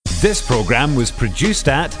This programme was produced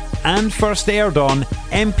at and first aired on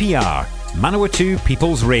MPR, Manawatu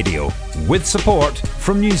People's Radio, with support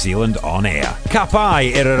from New Zealand On Air. Ka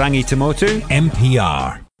pai Irarangi Tamotu,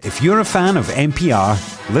 MPR. If you're a fan of MPR,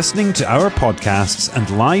 listening to our podcasts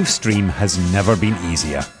and live stream has never been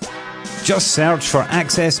easier. Just search for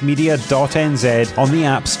accessmedia.nz on the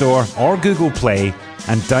App Store or Google Play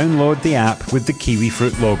and download the app with the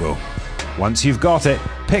kiwifruit logo. Once you've got it,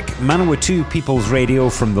 pick Manawatu People's Radio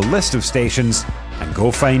from the list of stations and go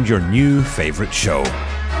find your new favourite show.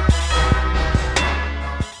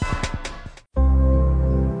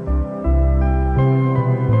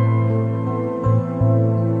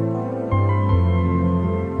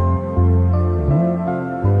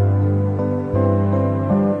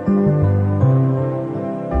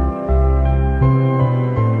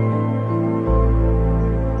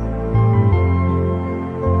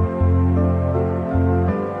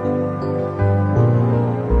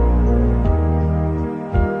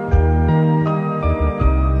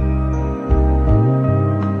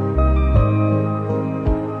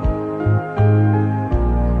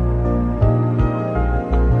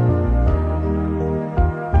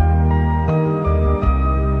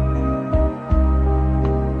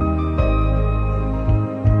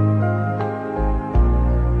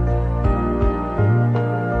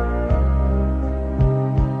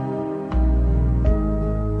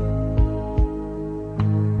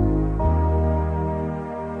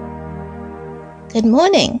 Good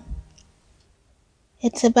morning.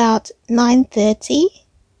 It's about 9:30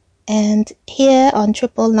 and here on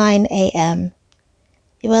 999 AM,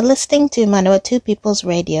 you are listening to Manawatu People's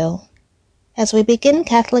Radio as we begin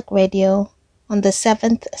Catholic Radio on the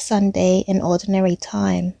 7th Sunday in Ordinary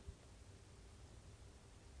Time.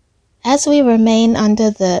 As we remain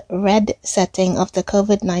under the red setting of the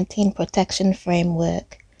COVID-19 protection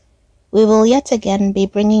framework, we will yet again be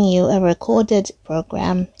bringing you a recorded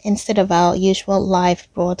program instead of our usual live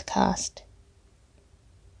broadcast.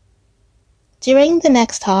 During the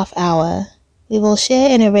next half hour, we will share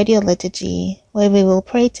in a radio liturgy where we will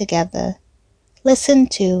pray together, listen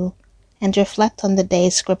to, and reflect on the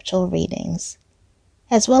day's scriptural readings,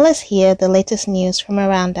 as well as hear the latest news from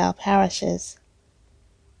around our parishes.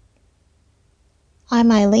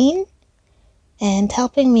 I'm Eileen, and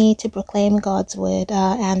helping me to proclaim God's word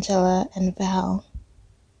are Angela and Val.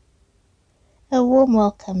 A warm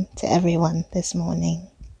welcome to everyone this morning.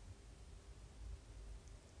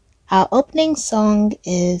 Our opening song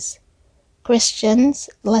is Christians,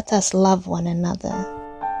 Let Us Love One Another.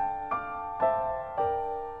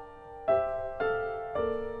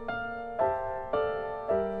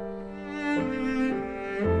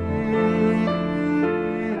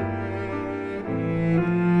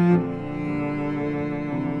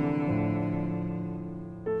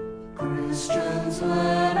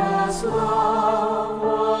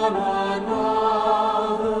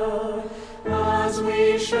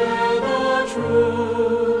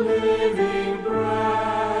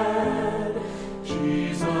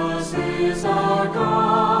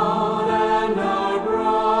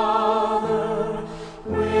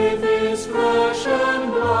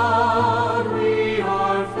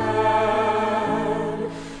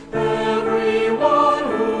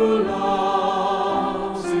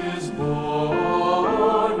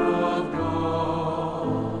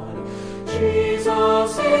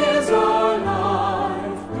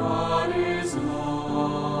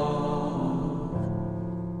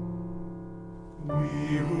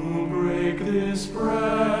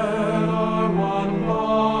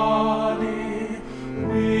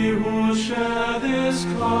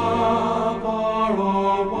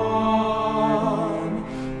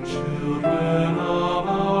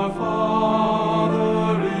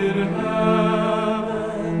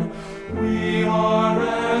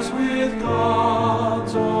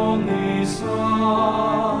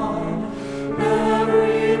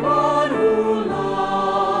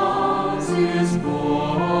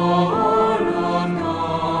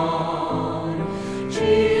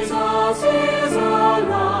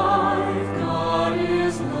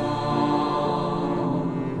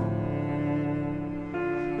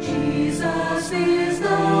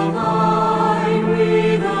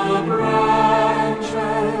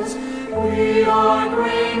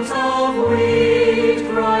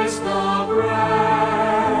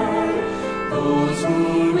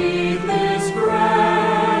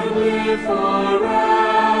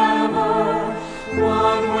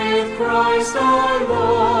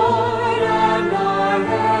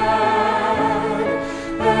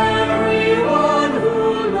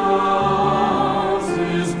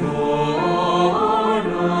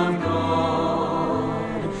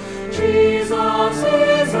 Jesus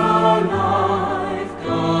is our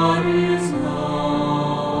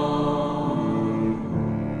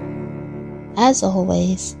As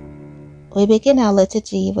always, we begin our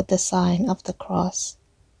liturgy with the sign of the cross.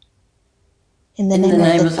 In the name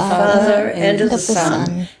of the Father, and of the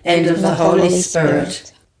Son, and of the Holy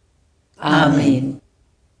Spirit. Amen.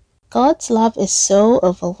 God's love is so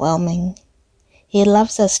overwhelming. He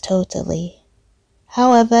loves us totally,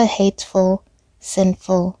 however hateful,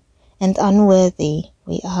 sinful, and unworthy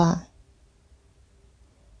we are.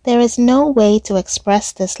 There is no way to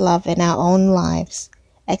express this love in our own lives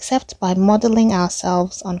except by modeling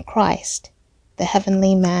ourselves on Christ, the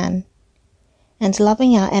heavenly man, and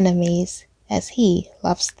loving our enemies as he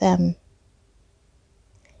loves them.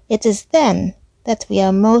 It is then that we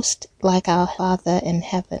are most like our Father in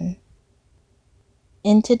heaven.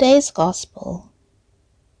 In today's Gospel,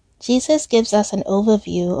 Jesus gives us an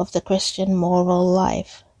overview of the Christian moral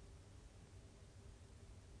life.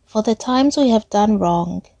 For the times we have done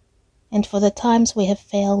wrong, and for the times we have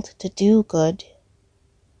failed to do good,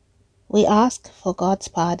 we ask for God's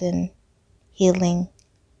pardon, healing,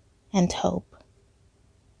 and hope.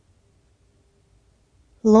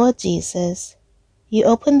 Lord Jesus, you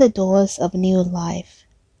open the doors of new life.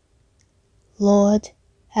 Lord,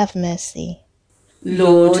 have mercy.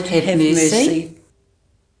 Lord, have mercy.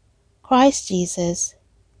 Christ Jesus,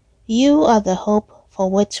 you are the hope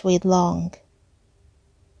for which we long.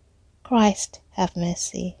 Christ, have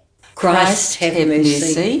mercy. Christ, have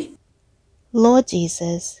mercy. Lord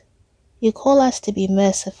Jesus, you call us to be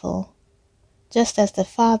merciful, just as the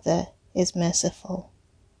Father is merciful.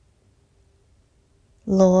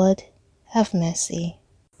 Lord, have mercy.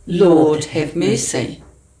 Lord, have mercy.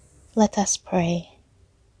 Let us pray.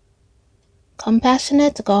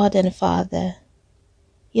 Compassionate God and Father,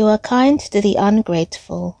 you are kind to the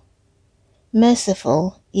ungrateful,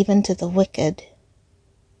 merciful even to the wicked.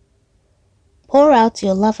 Pour out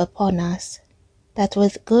your love upon us, that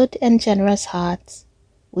with good and generous hearts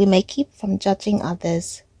we may keep from judging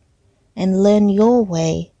others and learn your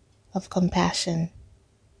way of compassion.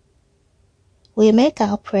 We make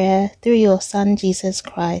our prayer through your Son Jesus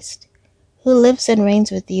Christ, who lives and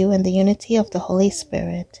reigns with you in the unity of the Holy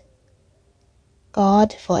Spirit,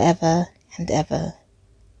 God forever and ever.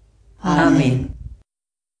 Amen.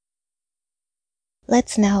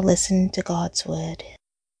 Let's now listen to God's word.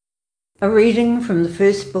 A reading from the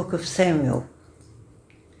first book of Samuel.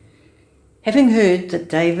 Having heard that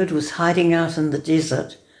David was hiding out in the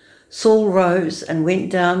desert, Saul rose and went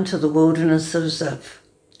down to the wilderness of Ziph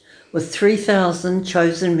with 3,000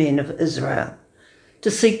 chosen men of Israel to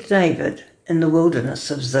seek David in the wilderness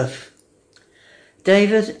of Ziph.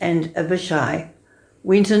 David and Abishai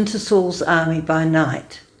went into Saul's army by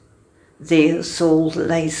night. There Saul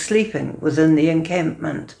lay sleeping within the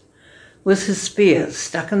encampment, with his spear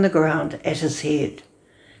stuck in the ground at his head,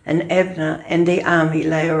 and Abner and the army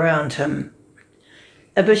lay around him.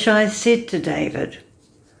 Abishai said to David,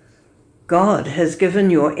 God has given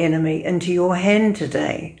your enemy into your hand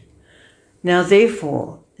today. Now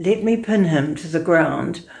therefore let me pin him to the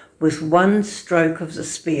ground with one stroke of the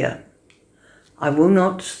spear. I will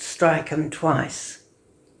not strike him twice.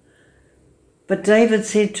 But David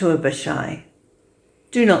said to Abishai,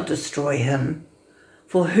 do not destroy him,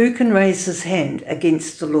 for who can raise his hand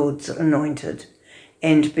against the Lord's anointed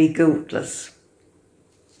and be guiltless?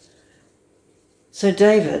 So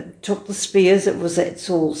David took the spear that was at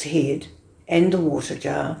Saul's head and the water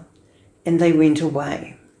jar, and they went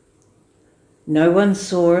away. No one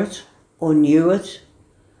saw it or knew it,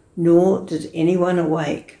 nor did anyone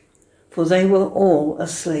awake, for they were all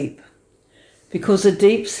asleep, because a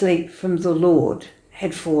deep sleep from the Lord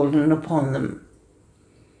had fallen upon them.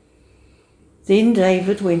 Then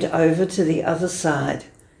David went over to the other side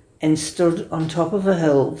and stood on top of a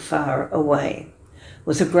hill far away,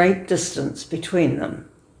 with a great distance between them.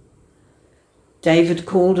 David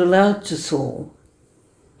called aloud to Saul,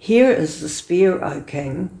 here is the spear, O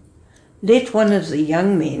king. Let one of the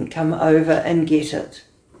young men come over and get it.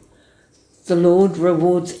 The Lord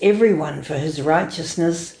rewards everyone for his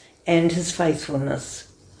righteousness and his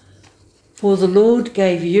faithfulness. For the Lord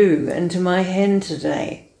gave you into my hand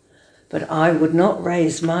today, but I would not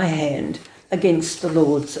raise my hand against the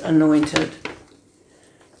Lord's anointed.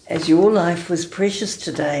 As your life was precious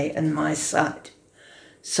today in my sight,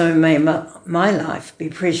 so may my life be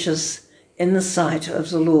precious in the sight of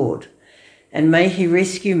the Lord, and may he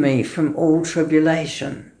rescue me from all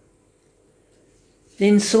tribulation.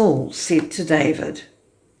 Then Saul said to David,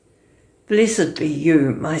 blessed be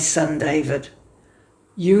you, my son David.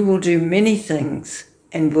 You will do many things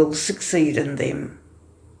and will succeed in them.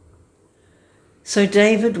 So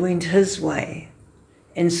David went his way,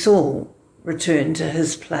 and Saul returned to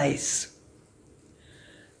his place.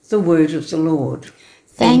 The word of the Lord.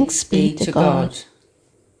 Thanks be to God.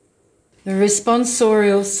 The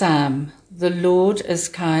responsorial psalm. The Lord is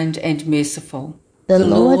kind and merciful. The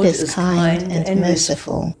Lord is kind and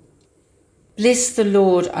merciful. Bless the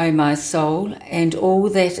Lord, O my soul, and all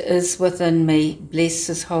that is within me, bless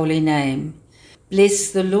his holy name.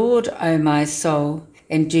 Bless the Lord, O my soul,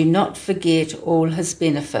 and do not forget all his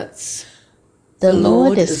benefits. The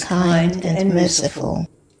Lord is kind and merciful.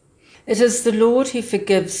 It is the Lord who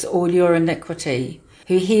forgives all your iniquity,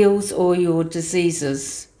 who heals all your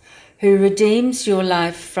diseases, who redeems your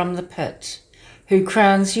life from the pit, who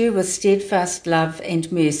crowns you with steadfast love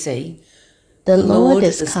and mercy. The Lord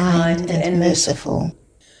is kind and merciful.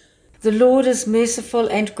 The Lord is merciful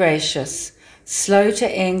and gracious, slow to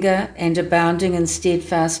anger and abounding in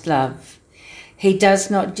steadfast love. He does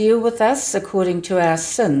not deal with us according to our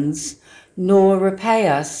sins, nor repay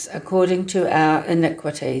us according to our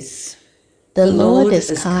iniquities. The Lord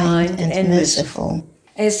is kind and merciful.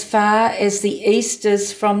 As far as the east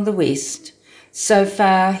is from the west, so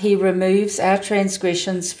far he removes our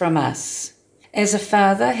transgressions from us. As a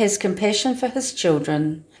father has compassion for his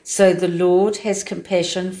children, so the Lord has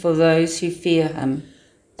compassion for those who fear him.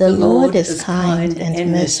 The Lord is kind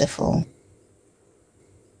and merciful.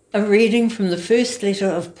 A reading from the first letter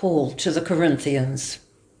of Paul to the Corinthians.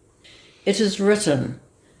 It is written,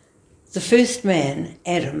 the first man,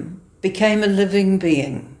 Adam, became a living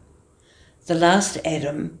being. The last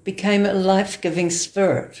Adam became a life-giving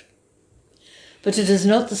spirit. But it is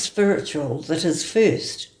not the spiritual that is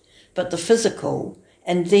first, but the physical,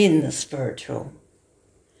 and then the spiritual.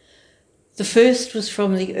 The first was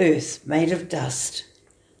from the earth, made of dust.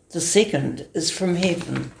 The second is from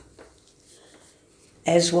heaven.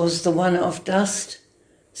 As was the one of dust,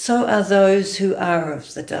 so are those who are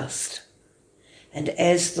of the dust. And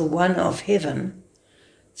as the one of heaven,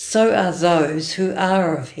 so are those who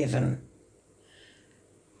are of heaven.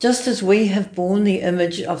 Just as we have borne the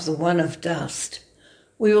image of the one of dust,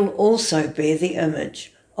 we will also bear the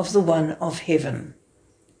image of the one of heaven.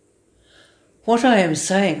 What I am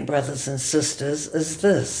saying, brothers and sisters, is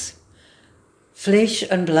this: flesh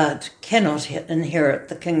and blood cannot inherit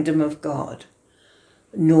the kingdom of God,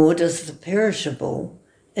 nor does the perishable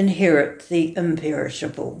inherit the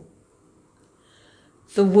imperishable.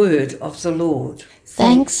 The word of the Lord.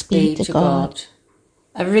 Thanks be to God.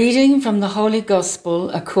 A reading from the Holy Gospel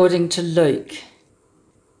according to Luke.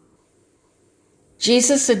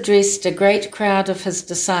 Jesus addressed a great crowd of his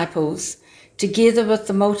disciples, together with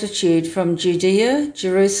the multitude from Judea,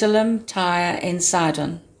 Jerusalem, Tyre, and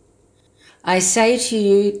Sidon. I say to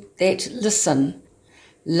you that listen,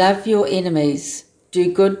 love your enemies,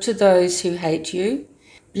 do good to those who hate you,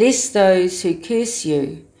 bless those who curse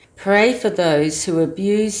you, pray for those who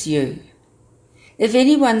abuse you. If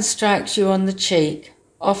anyone strikes you on the cheek,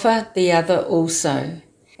 offer the other also.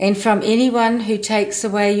 And from anyone who takes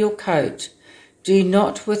away your coat, do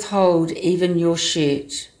not withhold even your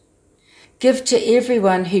shirt. Give to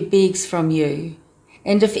everyone who begs from you.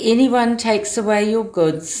 And if anyone takes away your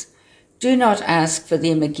goods, do not ask for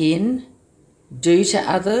them again. Do to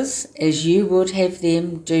others as you would have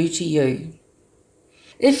them do to you.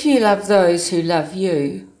 If you love those who love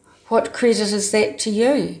you, what credit is that to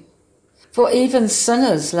you? For even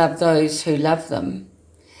sinners love those who love them.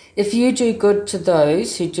 If you do good to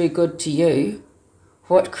those who do good to you,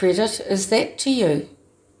 what credit is that to you?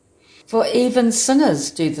 For even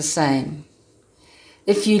sinners do the same.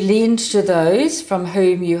 If you lend to those from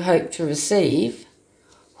whom you hope to receive,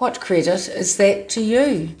 what credit is that to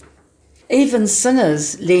you? Even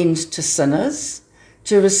sinners lend to sinners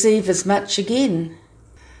to receive as much again.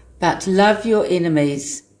 But love your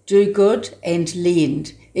enemies, do good and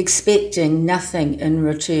lend, expecting nothing in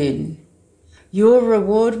return. Your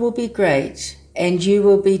reward will be great, and you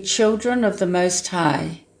will be children of the Most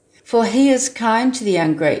High, for he is kind to the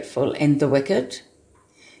ungrateful and the wicked.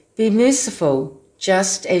 Be merciful,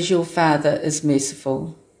 just as your Father is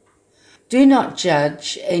merciful. Do not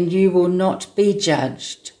judge, and you will not be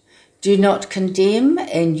judged. Do not condemn,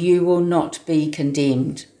 and you will not be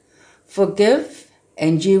condemned. Forgive,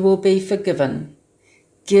 and you will be forgiven.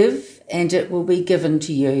 Give, and it will be given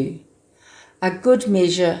to you. A good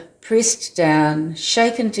measure, pressed down,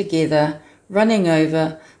 shaken together, running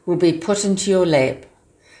over, will be put into your lap.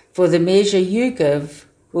 For the measure you give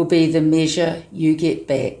will be the measure you get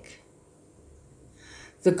back.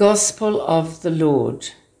 The Gospel of the Lord.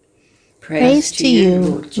 Praise to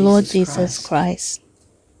you, Lord Jesus Christ.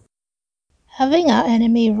 Having our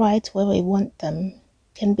enemy right where we want them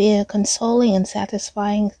can be a consoling and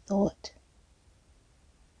satisfying thought.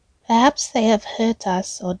 Perhaps they have hurt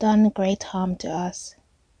us or done great harm to us.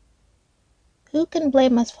 Who can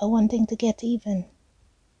blame us for wanting to get even?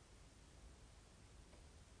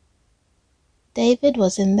 David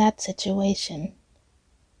was in that situation.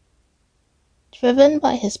 Driven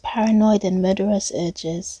by his paranoid and murderous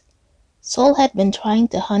urges, Saul had been trying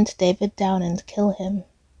to hunt David down and kill him.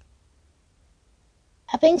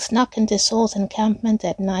 Having snuck into Saul's encampment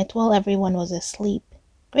at night while everyone was asleep,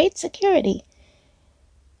 great security,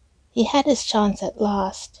 he had his chance at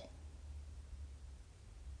last.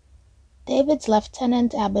 David's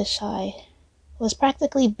lieutenant Abishai was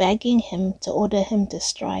practically begging him to order him to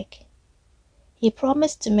strike. He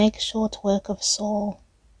promised to make short work of Saul.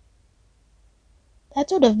 That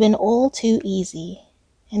would have been all too easy,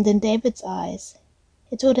 and in David's eyes,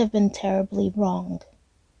 it would have been terribly wrong.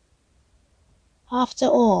 After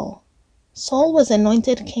all, Saul was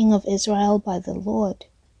anointed king of Israel by the Lord.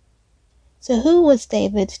 So who was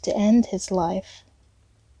David to end his life?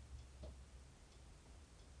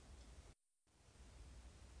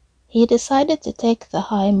 He decided to take the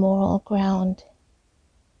high moral ground.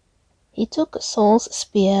 He took Saul's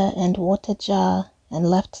spear and water jar and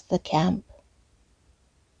left the camp.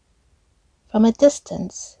 From a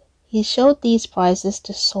distance, he showed these prizes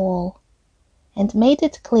to Saul and made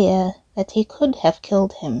it clear that he could have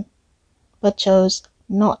killed him, but chose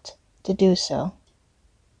not to do so.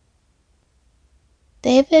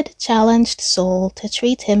 David challenged Saul to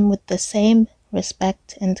treat him with the same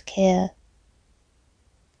respect and care.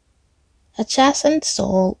 A chastened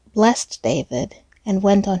Saul blessed David and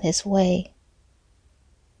went on his way.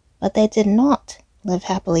 But they did not live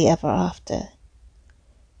happily ever after,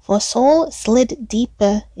 for Saul slid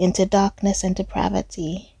deeper into darkness and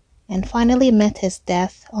depravity, and finally met his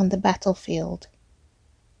death on the battlefield.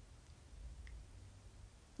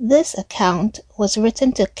 This account was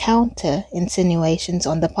written to counter insinuations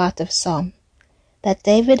on the part of some that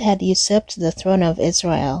David had usurped the throne of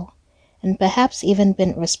Israel and perhaps even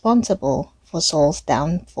been responsible for Saul's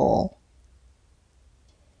downfall.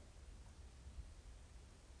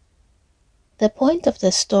 The point of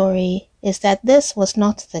the story is that this was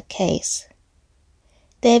not the case.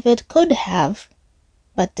 David could have,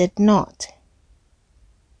 but did not.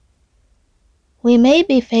 We may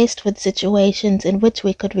be faced with situations in which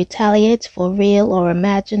we could retaliate for real or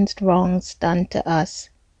imagined wrongs done to us.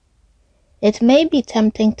 It may be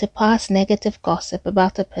tempting to pass negative gossip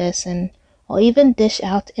about a person or even dish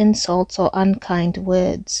out insults or unkind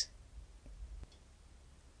words.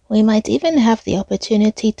 We might even have the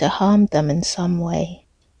opportunity to harm them in some way.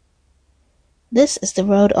 This is the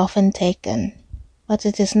road often taken, but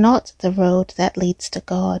it is not the road that leads to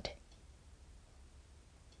God.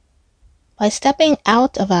 By stepping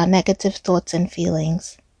out of our negative thoughts and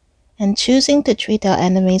feelings, and choosing to treat our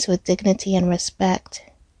enemies with dignity and respect,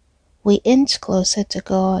 we inch closer to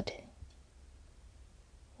God.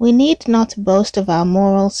 We need not boast of our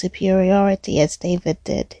moral superiority as David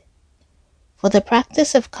did, for the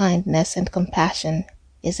practice of kindness and compassion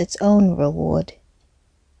is its own reward.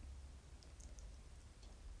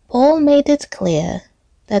 Paul made it clear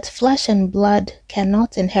that flesh and blood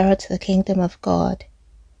cannot inherit the kingdom of God,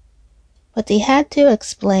 but he had to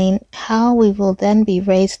explain how we will then be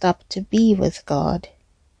raised up to be with God.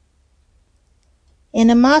 In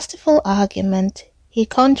a masterful argument, he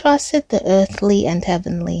contrasted the earthly and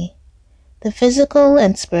heavenly, the physical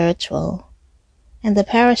and spiritual, and the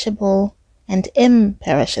perishable and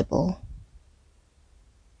imperishable.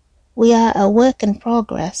 We are a work in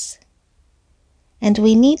progress, and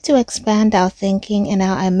we need to expand our thinking and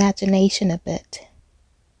our imagination a bit.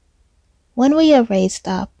 When we are raised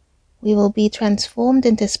up, we will be transformed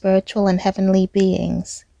into spiritual and heavenly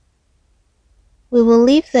beings. We will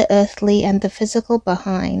leave the earthly and the physical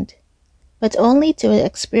behind, but only to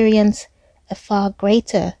experience a far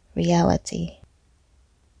greater reality.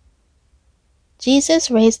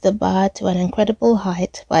 Jesus raised the bar to an incredible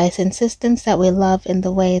height by his insistence that we love in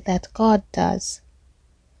the way that God does.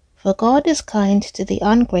 For God is kind to the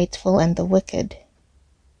ungrateful and the wicked.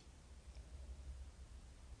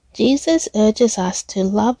 Jesus urges us to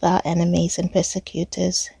love our enemies and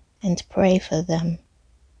persecutors and pray for them.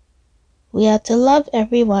 We are to love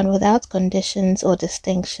everyone without conditions or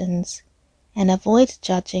distinctions and avoid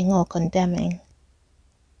judging or condemning.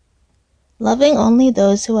 Loving only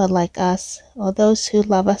those who are like us or those who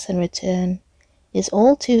love us in return is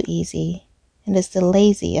all too easy and is the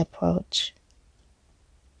lazy approach.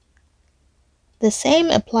 The same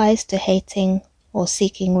applies to hating or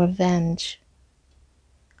seeking revenge.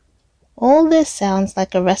 All this sounds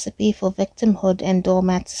like a recipe for victimhood and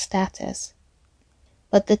doormat status,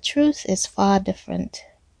 but the truth is far different.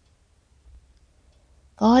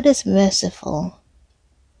 God is merciful,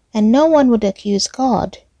 and no one would accuse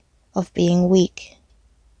God of being weak.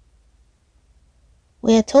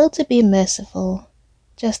 We are told to be merciful,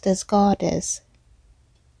 just as God is.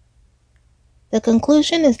 The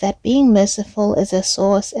conclusion is that being merciful is a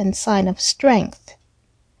source and sign of strength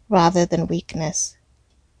rather than weakness.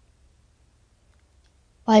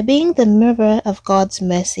 By being the mirror of God's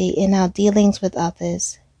mercy in our dealings with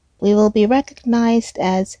others, we will be recognized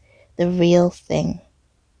as the real thing,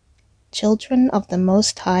 children of the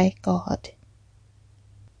Most High God.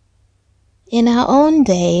 In our own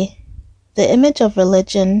day, the image of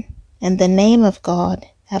religion and the name of God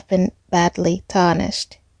have been badly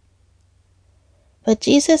tarnished. But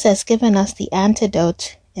Jesus has given us the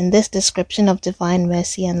antidote in this description of divine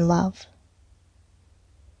mercy and love.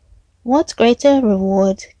 What greater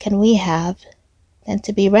reward can we have than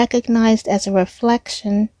to be recognized as a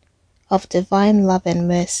reflection of divine love and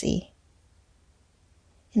mercy?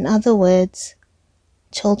 In other words,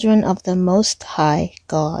 children of the Most High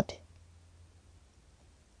God.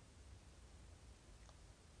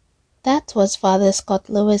 That was Father Scott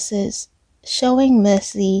Lewis's "Showing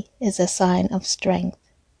Mercy is a Sign of Strength."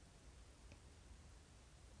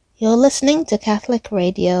 You're listening to Catholic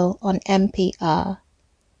Radio on MPR,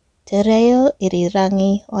 Te Reo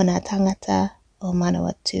Irirangi o ngā tangata o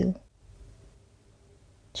Manawatu.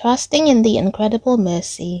 Trusting in the incredible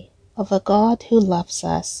mercy of a God who loves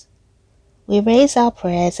us, we raise our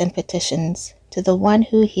prayers and petitions to the one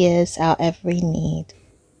who hears our every need.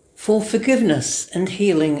 For forgiveness and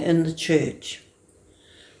healing in the Church,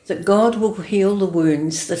 that God will heal the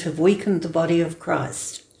wounds that have weakened the body of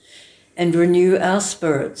Christ and renew our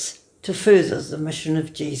spirits to further the mission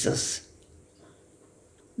of Jesus.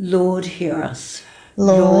 Lord, hear us.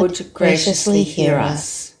 Lord, graciously hear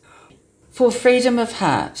us. For freedom of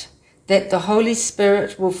heart, that the Holy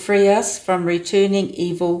Spirit will free us from returning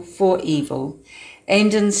evil for evil,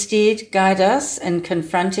 and instead guide us in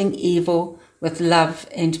confronting evil with love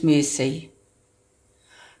and mercy.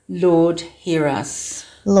 Lord, hear us.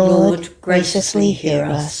 Lord, graciously hear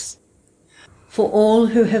us. For all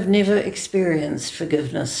who have never experienced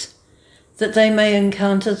forgiveness, that they may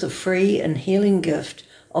encounter the free and healing gift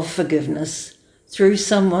of forgiveness through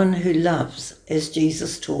someone who loves as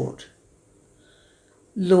Jesus taught.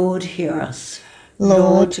 Lord, hear us.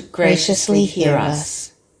 Lord, graciously hear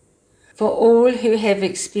us. For all who have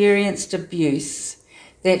experienced abuse,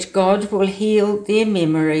 that God will heal their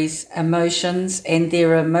memories, emotions, and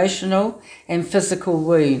their emotional and physical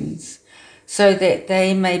wounds, so that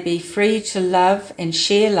they may be free to love and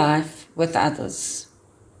share life with others.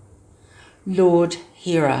 Lord,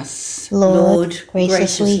 hear us. Lord,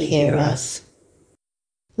 graciously hear us.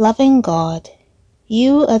 Loving God,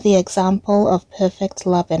 you are the example of perfect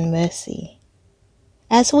love and mercy.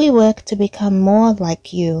 As we work to become more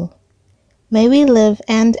like you, may we live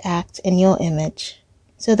and act in your image,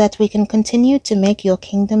 so that we can continue to make your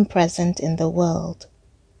kingdom present in the world.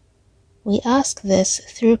 We ask this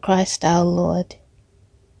through Christ our Lord.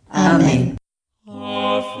 Amen.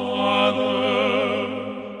 Our Father,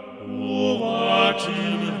 who art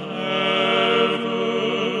in heaven,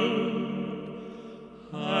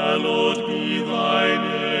 hallowed be thy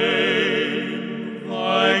name,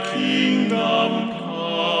 thy kingdom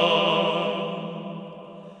come,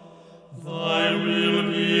 thy will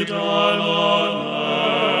be done on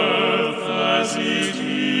earth as it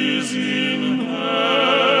is in heaven.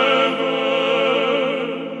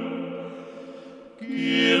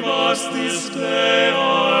 Give us this day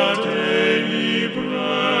our daily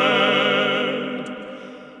bread,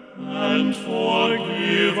 and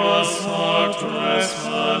forgive us our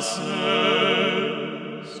trespasses,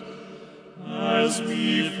 as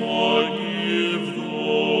we forgive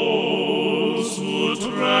those who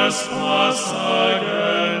trespass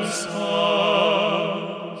against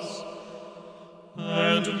us.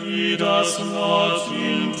 And lead us not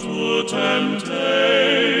into temptation,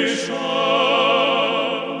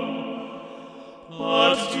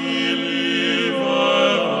 but deliver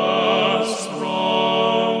us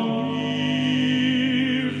from evil.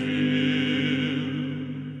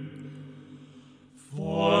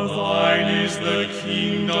 For thine is the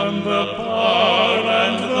kingdom, the power,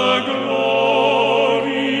 and the glory,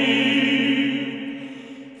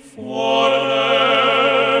 forever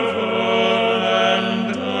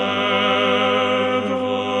and ever.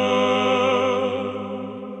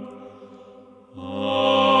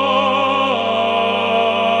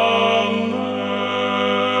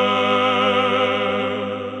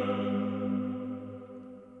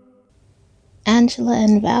 Angela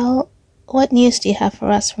and Val, what news do you have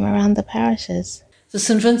for us from around the parishes? The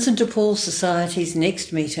St. Vincent de Paul Society's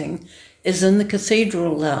next meeting is in the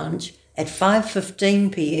Cathedral Lounge at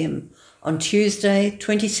 5:15 p.m. on Tuesday,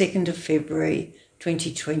 22nd of February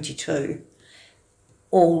 2022.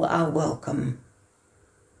 All are welcome.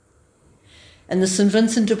 and the St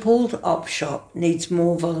Vincent de Paul op shop needs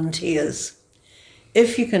more volunteers.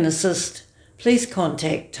 If you can assist, please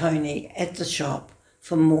contact Tony at the shop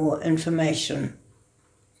for more information.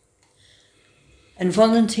 And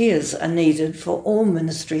volunteers are needed for all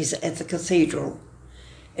ministries at the cathedral.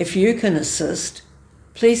 If you can assist,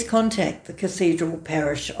 please contact the Cathedral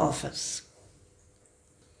Parish Office.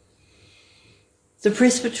 The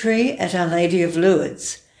Presbytery at Our Lady of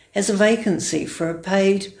Lourdes has a vacancy for a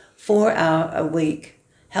paid 4-hour-a-week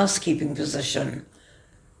housekeeping position.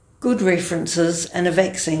 Good references and a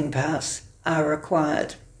vaccine pass are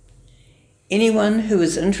required. Anyone who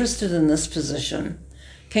is interested in this position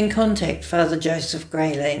can contact Father Joseph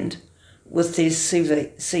Grayland with their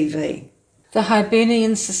CV. The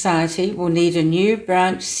Hibernian Society will need a new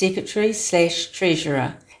branch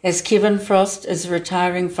secretary/treasurer, as Kevin Frost is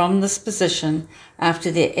retiring from this position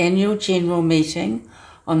after their annual general meeting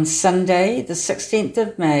on Sunday, the 16th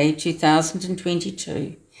of May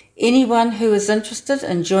 2022. Anyone who is interested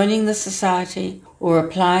in joining the society or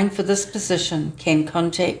applying for this position can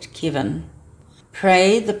contact Kevin.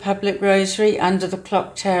 Pray the public rosary under the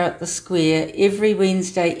clock tower at the square every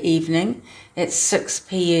Wednesday evening at 6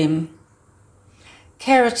 p.m.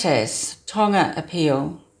 Caritas Tonga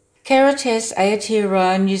Appeal. Caritas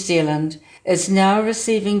Aotearoa New Zealand is now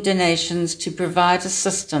receiving donations to provide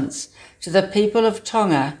assistance to the people of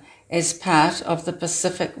Tonga as part of the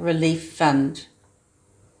Pacific Relief Fund.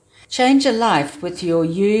 Change a life with your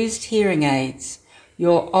used hearing aids.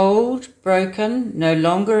 Your old, broken, no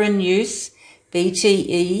longer in use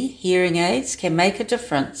BTE hearing aids can make a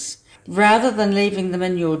difference. Rather than leaving them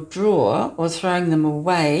in your drawer or throwing them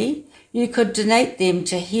away, you could donate them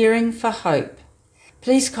to Hearing for Hope.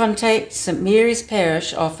 Please contact St Mary's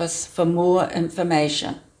Parish Office for more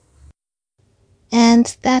information.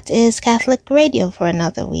 And that is Catholic Radio for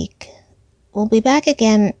another week. We'll be back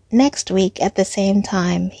again next week at the same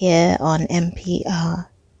time here on MPR.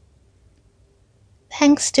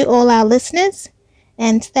 Thanks to all our listeners,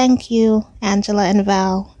 and thank you, Angela and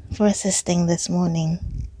Val, for assisting this morning.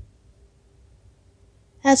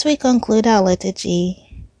 As we conclude our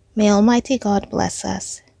liturgy, may Almighty God bless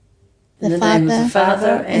us. In the name of the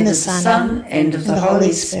Father, and of the Son, and of the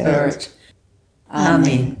Holy Spirit.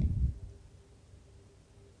 Amen.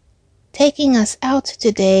 Taking us out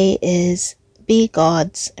today is Be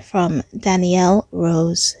Gods from Danielle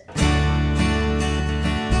Rose.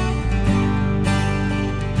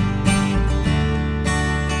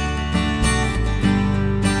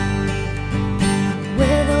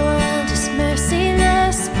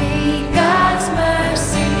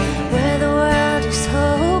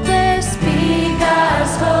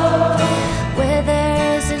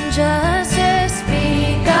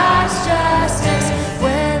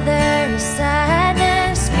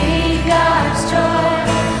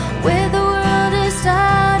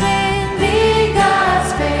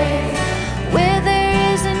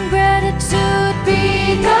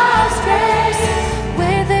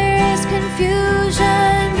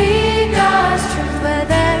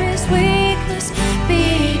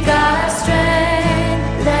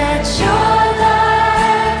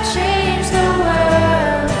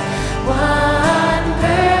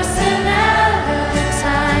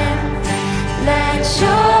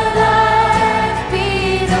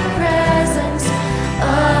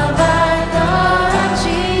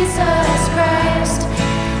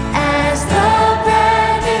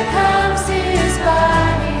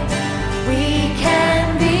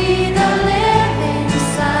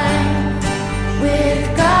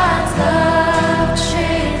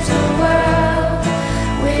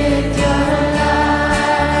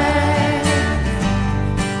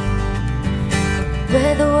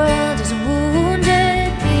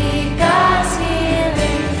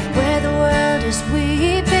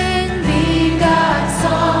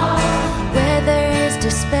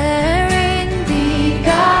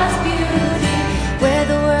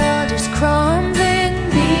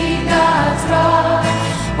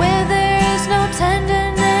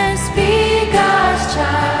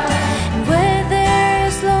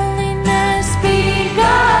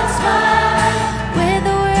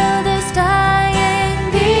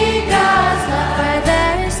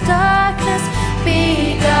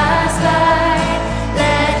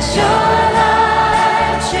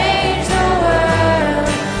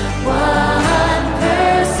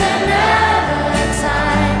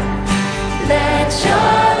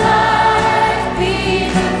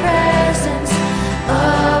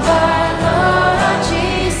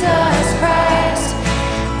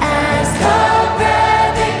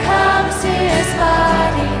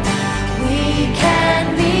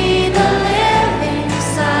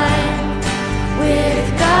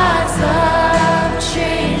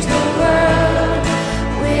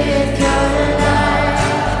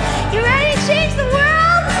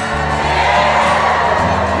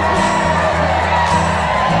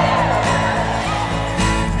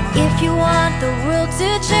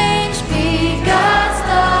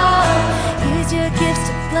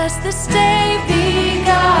 this day. Be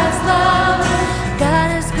God's love.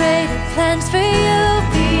 God has greater plans for you.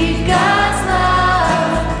 Be God's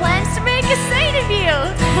love. Plans to make a saint of you.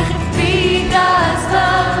 Be God's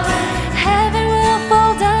love. Heaven will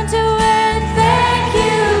fall down to earth. Thank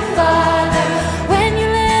you, Father. When you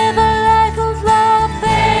live a life of love,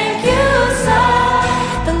 thank you, Son.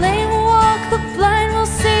 The lame will walk, the blind will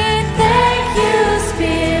see. Thank you,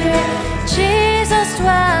 Spirit. Jesus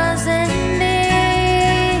dwells in me.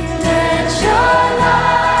 Let your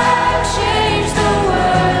light change the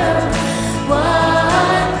world,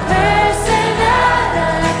 one person at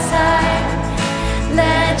a time.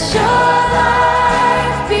 Let your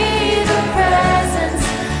life be the presence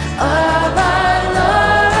of our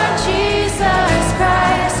Lord Jesus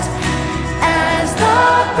Christ. As the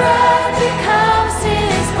bread becomes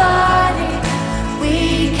his body, we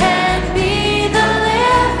can be the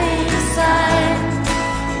living sign.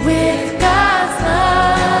 With God's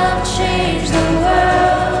love, change the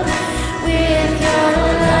world with your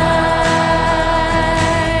life.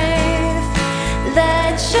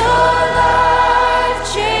 Let your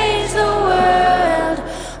life change the world,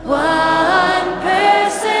 one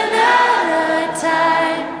person at a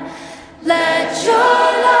time. Let your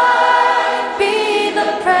life be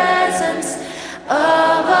the presence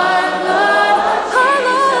of our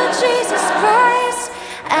Lord Jesus Christ.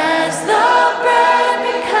 As the bread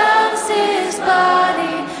becomes his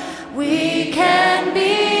body, we can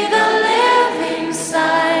be the living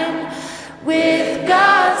sign. With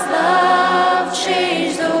God's love,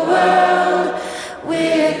 change the world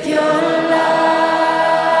with your life.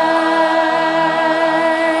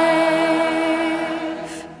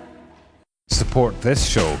 Support this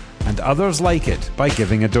show and others like it by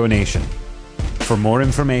giving a donation. For more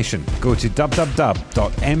information, go to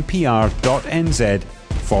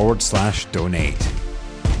www.mpr.nz/donate.